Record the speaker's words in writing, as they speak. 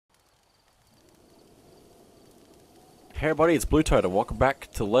Hey everybody, it's BlueToad and welcome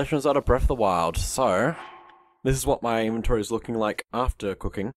back to Legend of Zelda Breath of the Wild. So, this is what my inventory is looking like after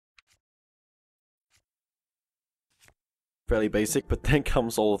cooking. Fairly basic, but then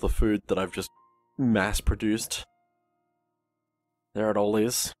comes all of the food that I've just mass-produced. There it all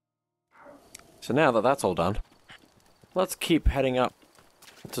is. So now that that's all done, let's keep heading up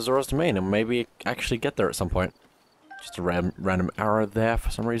to Zora's Domain and maybe actually get there at some point. Just a random arrow there for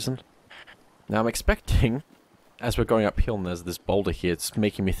some reason. Now I'm expecting, as we're going uphill and there's this boulder here, it's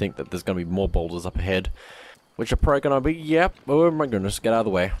making me think that there's going to be more boulders up ahead. Which are probably going to be, yep, oh my goodness, get out of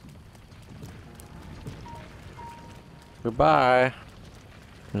the way. Goodbye.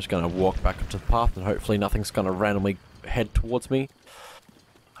 I'm just going to walk back up to the path and hopefully nothing's going to randomly head towards me.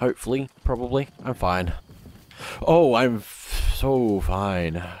 Hopefully, probably, I'm fine. Oh, I'm so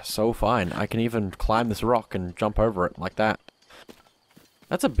fine. So fine. I can even climb this rock and jump over it like that.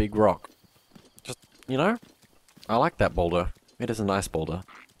 That's a big rock. Just, you know, I like that boulder. It is a nice boulder.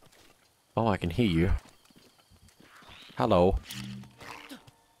 Oh, I can hear you. Hello.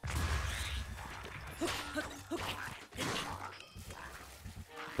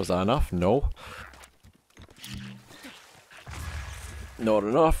 Was that enough? No. Not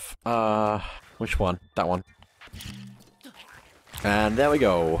enough. Which one? That one. And there we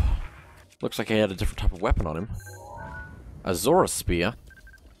go. Looks like he had a different type of weapon on him. A Zoras spear.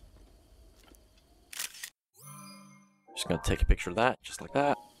 Just gonna take a picture of that, just like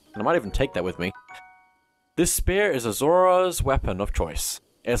that. And I might even take that with me. This spear is a Zora's weapon of choice.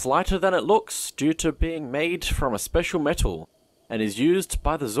 It's lighter than it looks due to being made from a special metal, and is used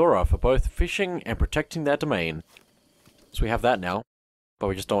by the Zora for both fishing and protecting their domain. So we have that now, but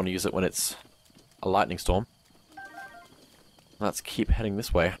we just don't want to use it when it's a lightning storm. Let's keep heading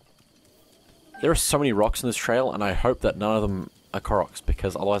this way. There are so many rocks in this trail, and I hope that none of them are Koroks,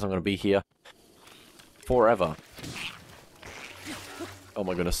 because otherwise I'm going to be here forever. Oh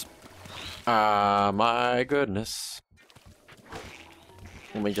my goodness. My goodness.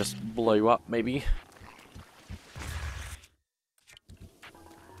 Let me just blow you up, maybe.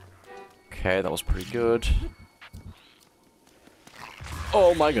 Okay, that was pretty good.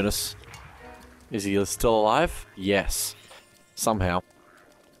 Oh my goodness. Is he still alive? Yes. Somehow.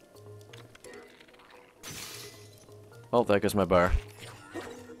 Oh, there goes my bow.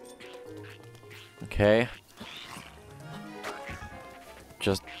 Okay.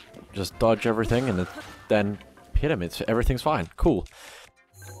 Just dodge everything and then hit him. Everything's fine. Cool.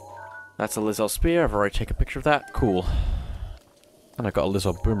 That's a Lizard spear. I've already taken a picture of that. Cool. And I got a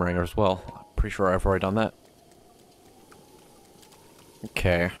Lizard boomerang as well. I'm pretty sure I've already done that.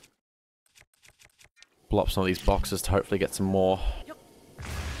 Okay. Blow up some of these boxes to hopefully get some more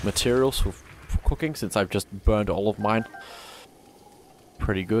materials for cooking, since I've just burned all of mine.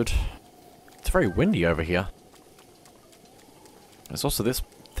 Pretty good. It's very windy over here. There's also this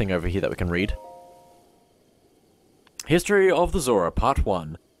thing over here that we can read. History of the Zora, Part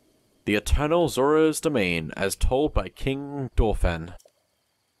 1. The Eternal Zora's Domain, as told by King Dorphan.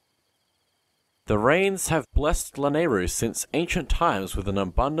 The rains have blessed Lanayru since ancient times with an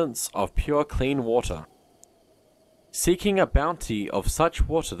abundance of pure clean water. Seeking a bounty of such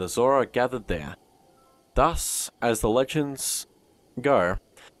water, the Zora gathered there. Thus, as the legends go,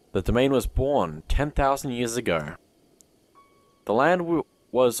 the domain was born 10,000 years ago. The land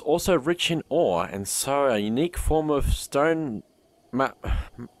was also rich in ore, and so a unique form of stone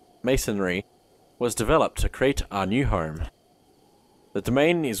masonry was developed to create our new home. The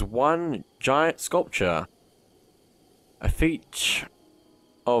domain is one giant sculpture, a feat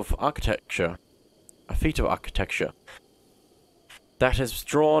of architecture that has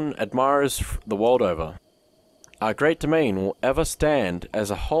drawn admirers the world over. Our great domain will ever stand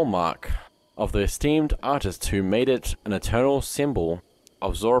as a hallmark of the esteemed artist who made it an eternal symbol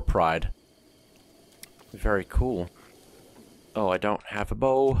of Zora pride. Very cool. Oh, I don't have a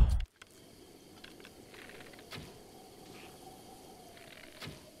bow.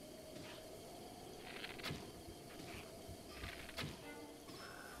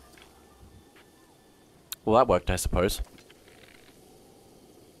 Well, that worked, I suppose.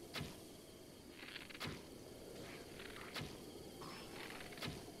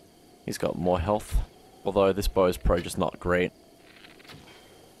 He's got more health, although this bow is probably just not great.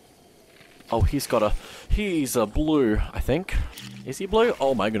 Oh, he's a blue, I think. Is he blue?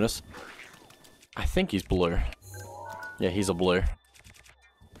 Oh my goodness. I think he's blue. Yeah, he's a blue.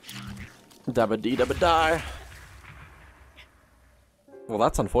 Dabba dee dabba die. Well,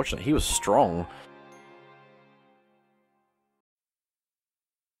 that's unfortunate. He was strong.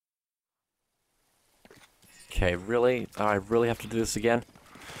 Okay, really? I really have to do this again?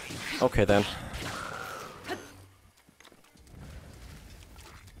 Okay then.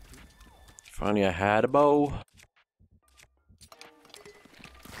 If only I had a bow.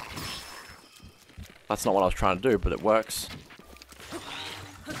 That's not what I was trying to do, but it works.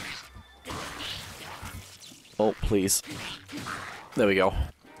 Oh, please. There we go.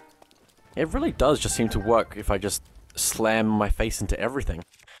 It really does just seem to work if I just slam my face into everything.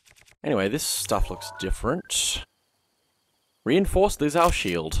 Anyway, this stuff looks different. Reinforced Lizal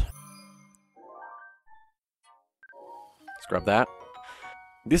shield. Let's grab that.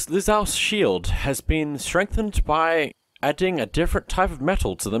 This Lizal shield has been strengthened by adding a different type of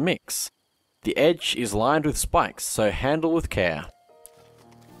metal to the mix. The edge is lined with spikes, so handle with care.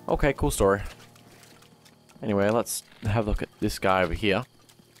 Okay, cool story. Anyway, let's have a look at this guy over here.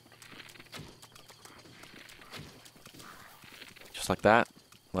 Just like that.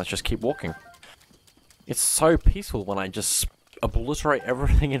 Let's just keep walking. It's so peaceful when I just obliterate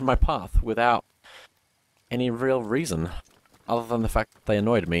everything in my path without any real reason, other than the fact that they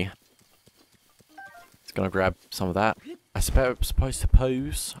annoyed me. Just gonna grab some of that. I suppose.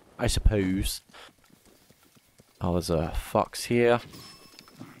 Oh, there's a fox here.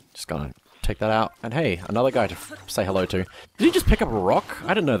 Just gonna take that out. And hey, another guy to say hello to. Did he just pick up a rock?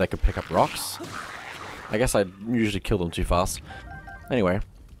 I didn't know they could pick up rocks. I guess I usually kill them too fast. Anyway,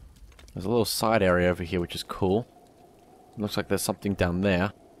 there's a little side area over here which is cool. Looks like there's something down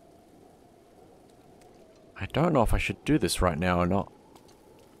there. I don't know if I should do this right now or not.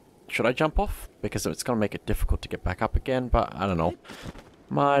 Should I jump off? Because it's going to make it difficult to get back up again, but I don't know.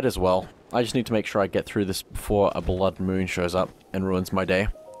 Might as well. I just need to make sure I get through this before a blood moon shows up and ruins my day.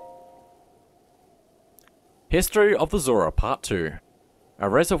 History of the Zora, Part 2. A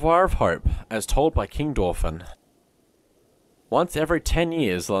Reservoir of Hope, as told by King Dorfin. Once every 10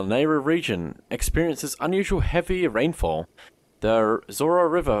 years, the Lanayru region experiences unusual heavy rainfall. The Zora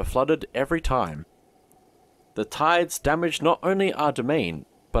River flooded every time. The tides damage not only our domain,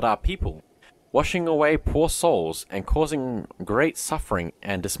 but our people, washing away poor souls and causing great suffering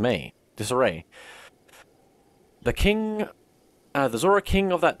and disarray. The Zora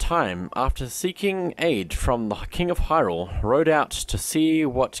king of that time, after seeking aid from the king of Hyrule, rode out to see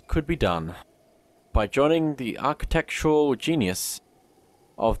what could be done. By joining the architectural genius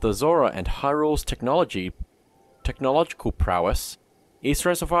of the Zora and Hyrule's technological prowess, East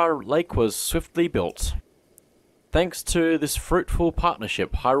Reservoir Lake was swiftly built. Thanks to this fruitful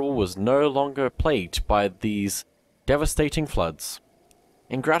partnership, Hyrule was no longer plagued by these devastating floods.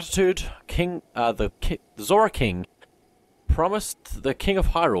 In gratitude, the Zora King promised the King of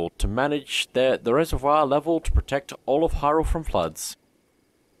Hyrule to manage the reservoir level to protect all of Hyrule from floods.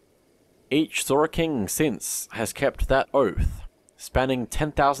 Each Zora King since has kept that oath, spanning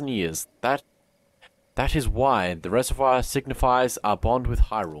 10,000 years. That is why the reservoir signifies our bond with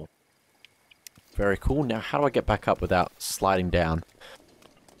Hyrule. Very cool. Now, how do I get back up without sliding down?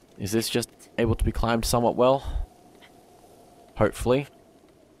 Is this just able to be climbed somewhat well? Hopefully.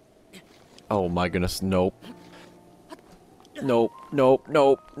 Oh my goodness, nope. Nope, nope,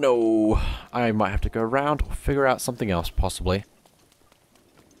 nope, no. I might have to go around or figure out something else, possibly.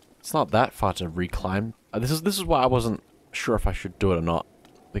 It's not that far to reclimb. This is why I wasn't sure if I should do it or not.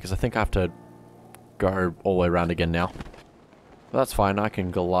 Because I think I have to go all the way around again now. But that's fine, I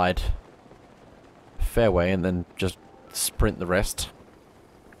can glide a fair way and then just sprint the rest.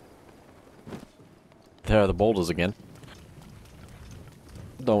 There are the boulders again.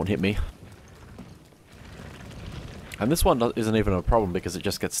 Don't hit me. And this one isn't even a problem because it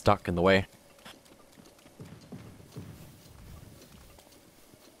just gets stuck in the way.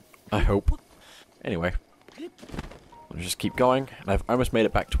 I hope. Anyway. I'll just keep going. And I've almost made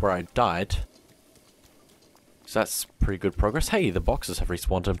it back to where I died. So that's pretty good progress. Hey, the boxes have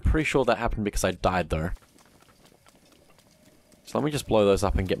respawned. I'm pretty sure that happened because I died though. So let me just blow those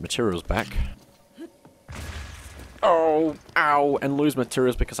up and get materials back. Oh, ow, and lose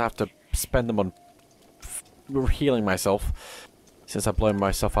materials because I have to spend them on healing myself. Since I blow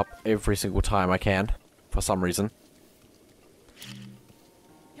myself up every single time I can, for some reason.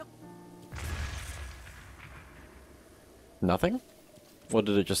 Nothing? Or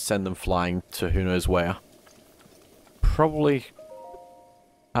did it just send them flying to who knows where? Probably...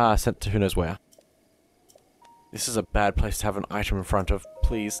 sent to who knows where. This is a bad place to have an item in front of.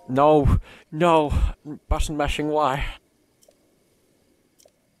 Please. No! No! Button mashing, why?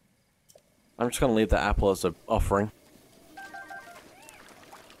 I'm just gonna leave the apple as an offering.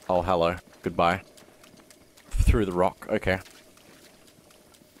 Oh, hello. Goodbye. Through the rock. Okay.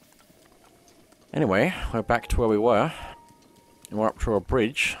 Anyway, we're back to where we were. And we're up to a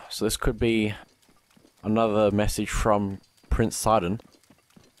bridge. So this could be another message from Prince SIDON.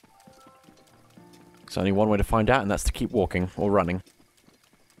 There's only one way to find out, and that's to keep walking or running.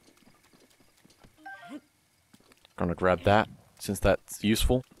 Gonna grab that, since that's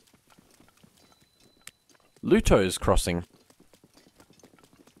useful. BlueToad's crossing.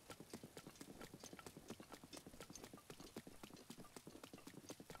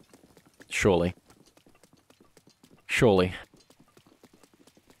 Surely. Surely.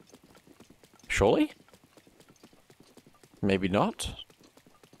 Surely? Maybe not?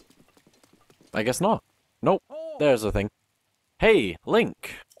 I guess not. Nope. There's the thing. Hey,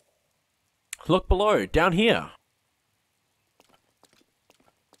 Link! Look below, down here!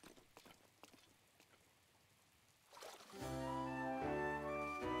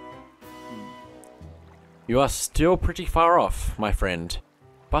 You are still pretty far off, my friend.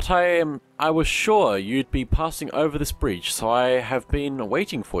 But I was sure you'd be passing over this bridge, so I have been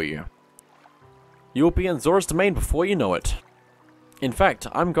waiting for you. You'll be in Zora's domain before you know it. In fact,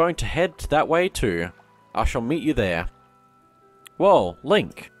 I'm going to head that way too. I shall meet you there. Whoa,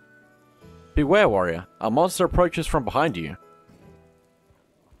 Link. Beware, warrior. A monster approaches from behind you.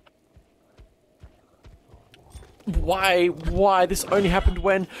 Why? Why? This only happened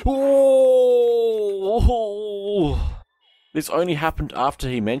when... Oh! This only happened after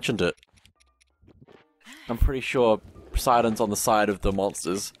he mentioned it. I'm pretty sure SIDON's on the side of the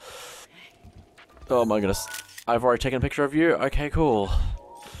monsters. Oh my goodness. I've already taken a picture of you? Okay, cool.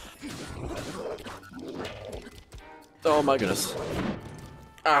 Oh my goodness.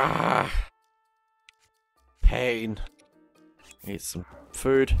 Ah! Pain. Need some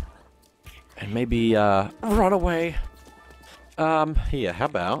food. And maybe, run away. Here, how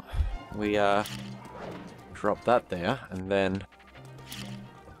about we, drop that there, and then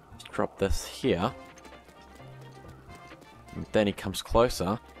drop this here. And then he comes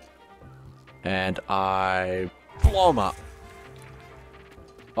closer, and I blow him up.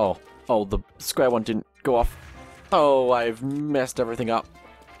 Oh, the square one didn't go off. Oh, I've messed everything up.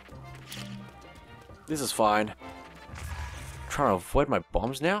 This is fine. Trying to avoid my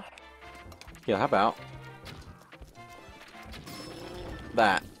bombs now? Yeah, how about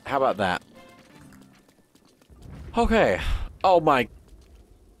that? How about that? Okay. Oh my...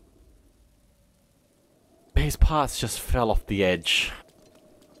 His parts just fell off the edge.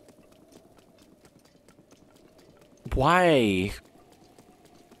 Why?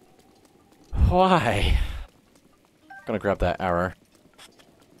 Why? Gonna grab that arrow,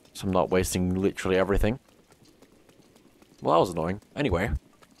 so I'm not wasting literally everything. Well, that was annoying. Anyway.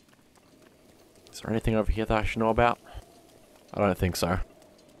 Is there anything over here that I should know about? I don't think so.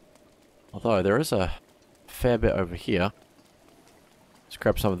 Although, there is a fair bit over here. Let's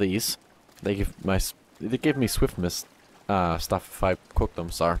grab some of these. They give me swiftness stuff if I cook them,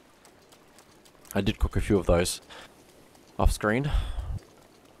 so I did cook a few of those off screen.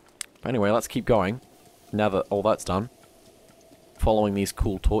 But anyway, let's keep going. Now that all that's done. Following these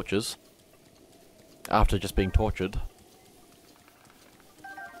cool torches. After just being tortured.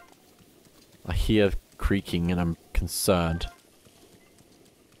 I hear creaking and I'm concerned.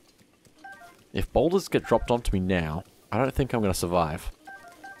 If boulders get dropped onto me now, I don't think I'm going to survive.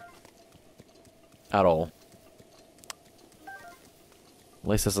 At all. At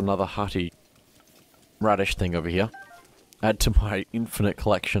least there's another hearty radish thing over here. Add to my infinite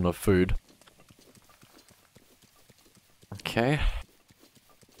collection of food. Okay.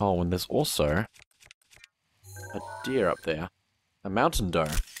 Oh, and there's also a deer up there. A mountain doe.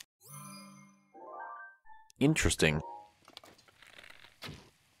 Interesting.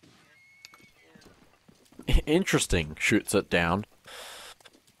 Interesting, shoots it down.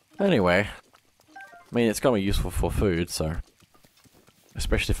 Anyway, I mean, it's gonna be useful for food, so...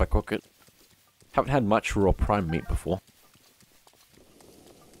 Especially if I cook it. Haven't had much raw prime meat before.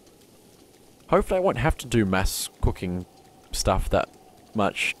 Hopefully I won't have to do mass cooking stuff that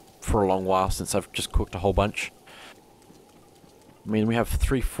much for a long while, since I've just cooked a whole bunch. I mean, we have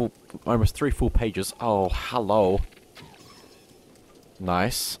almost 3 full pages. Oh, hello.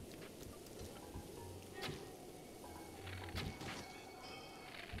 Nice.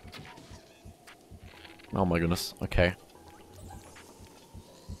 Oh my goodness, okay.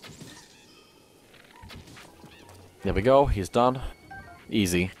 There we go, he's done.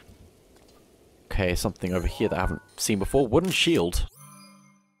 Easy. Okay, something over here that I haven't seen before. Wooden shield.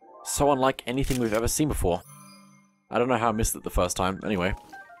 So unlike anything we've ever seen before. I don't know how I missed it the first time. Anyway.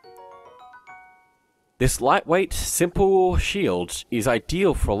 This lightweight, simple shield is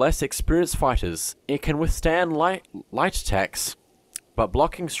ideal for less experienced fighters. It can withstand light attacks, but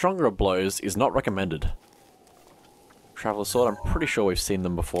blocking stronger blows is not recommended. Traveler's Sword, I'm pretty sure we've seen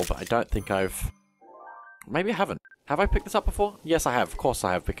them before, but I don't think I've... Maybe I haven't. Have I picked this up before? Yes, I have. Of course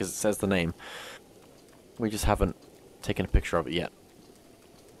I have, because it says the name. We just haven't taken a picture of it yet.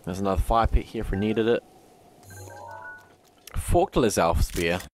 There's another fire pit here if we needed it. forked Lizalf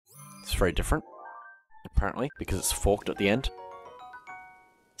spear. It's very different, apparently, because it's forked at the end.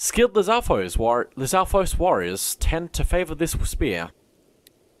 Skilled Lizalfos warriors tend to favor this spear.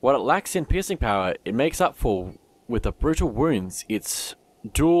 What it lacks in piercing power, it makes up for with the brutal wounds its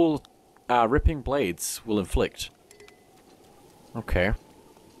dual ripping blades will inflict. Okay.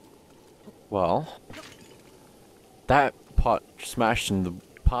 Well, that pot smashed and the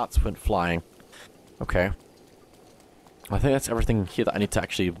parts went flying. Okay. I think that's everything here that I need to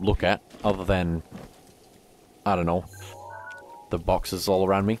actually look at, other than, I don't know, the boxes all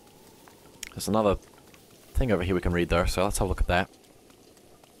around me. There's another thing over here we can read though, so let's have a look at that.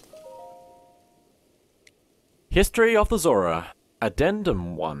 History of the Zora,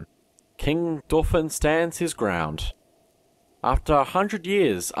 Addendum 1. King Dauphin stands his ground. After around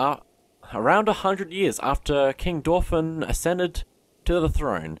 100 years after King Dauphin ascended to the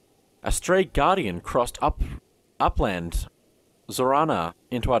throne, a stray guardian crossed upland Zorana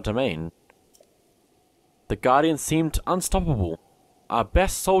into our domain. The guardian seemed unstoppable. Our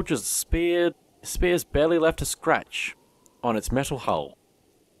best soldiers' spears barely left a scratch on its metal hull.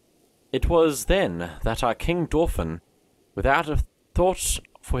 It was then that our King Dauphin, without a thought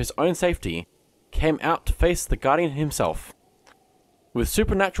for his own safety, came out to face the guardian himself. With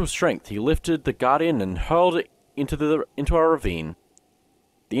supernatural strength, he lifted the guardian and hurled it into a ravine.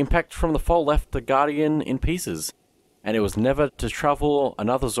 The impact from the fall left the guardian in pieces, and it was never to travel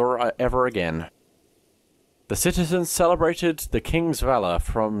another Zora ever again. The citizens celebrated the king's valor.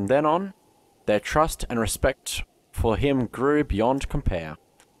 From then on, their trust and respect for him grew beyond compare.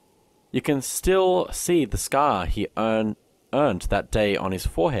 You can still see the scar he earned that day on his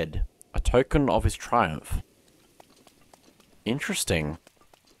forehead, a token of his triumph. Interesting.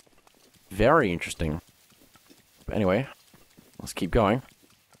 Very interesting. But anyway, let's keep going.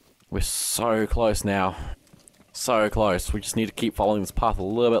 We're so close now. So close. We just need to keep following this path a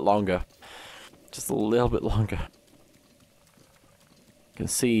little bit longer. Just a little bit longer. You can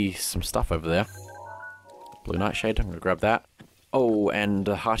see some stuff over there. Blue nightshade, I'm gonna grab that. Oh, and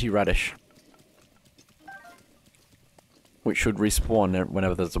a hearty radish. Which should respawn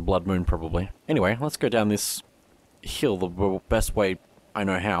whenever there's a blood moon, probably. Anyway, let's go down this hill the best way I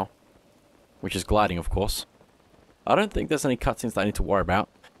know how. Which is gliding, of course. I don't think there's any cutscenes that I need to worry about.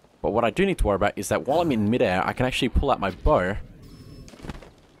 But what I do need to worry about is that while I'm in midair, I can actually pull out my bow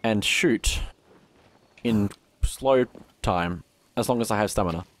and shoot in slow time, as long as I have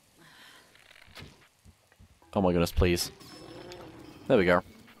stamina. Oh my goodness, please. There we go.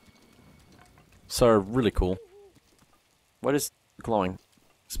 So, really cool. What is glowing?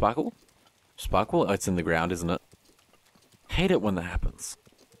 Sparkle? Sparkle? Oh, it's in the ground, isn't it? Hate it when that happens.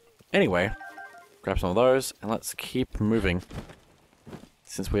 Anyway, grab some of those, and let's keep moving.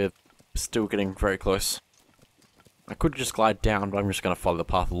 Since we're still getting very close. I could just glide down, but I'm just going to follow the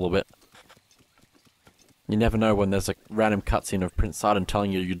path a little bit. You never know when there's a random cutscene of Prince SIDON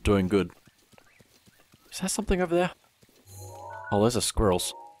telling you you're doing good. Is there something over there? Oh, those are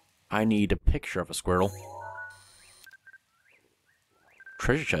squirrels. I need a picture of a squirrel.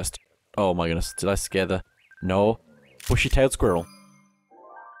 Treasure chest. Oh my goodness, did I scare the... No. Bushy-tailed squirrel.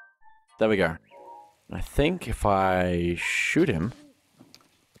 There we go. I think if I shoot him...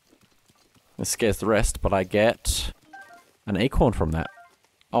 It scares the rest, but I get an acorn from that.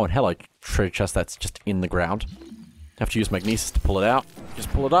 Oh, and hello, treasure chest that's just in the ground. Have to use magnesis to pull it out.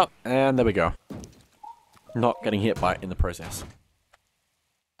 Just pull it up, and there we go. Not getting hit by it in the process.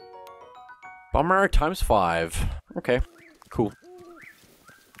 Bomb arrow times 5. Okay, cool.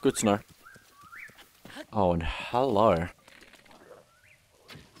 Good to know. Oh, and hello.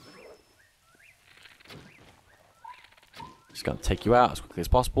 Just gonna take you out as quickly as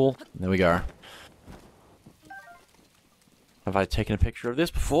possible. There we go. Have I taken a picture of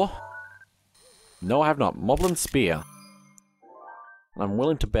this before? No, I have not. Moblin spear. I'm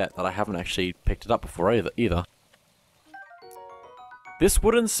willing to bet that I haven't actually picked it up before either. This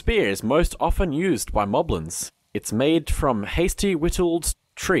wooden spear is most often used by moblins. It's made from hasty whittled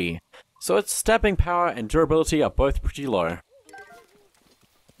tree, so its stabbing power and durability are both pretty low.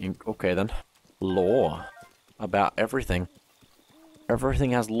 Okay then. Lore. About everything.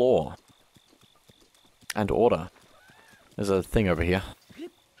 Everything has lore. And order. There's a thing over here.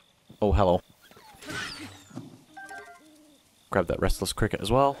 Oh, hello. Grab that restless cricket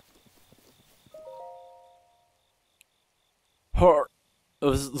as well.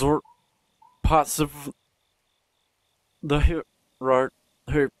 Parts of the hero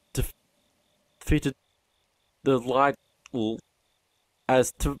who defeated the light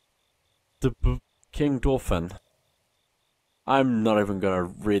as to the King Dauphin. I'm not even gonna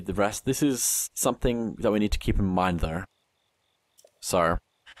read the rest. This is something that we need to keep in mind though. So,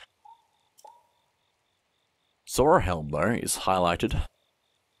 Zora Helm, though, is highlighted.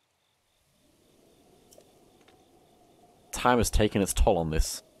 Time has taken its toll on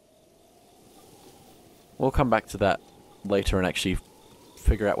this. We'll come back to that later and actually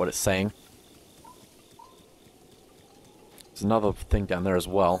figure out what it's saying. There's another thing down there as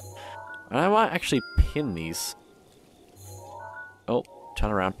well. And I might actually pin these. Oh,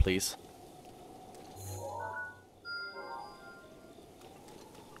 turn around, please.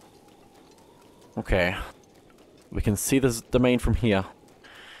 Okay. We can see this domain from here.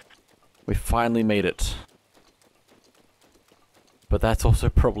 We finally made it. But that's also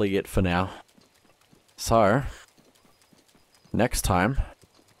probably it for now. So, next time,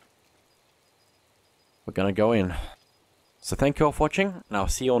 we're gonna go in. So thank you all for watching, and I'll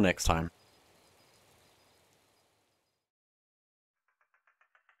see you all next time.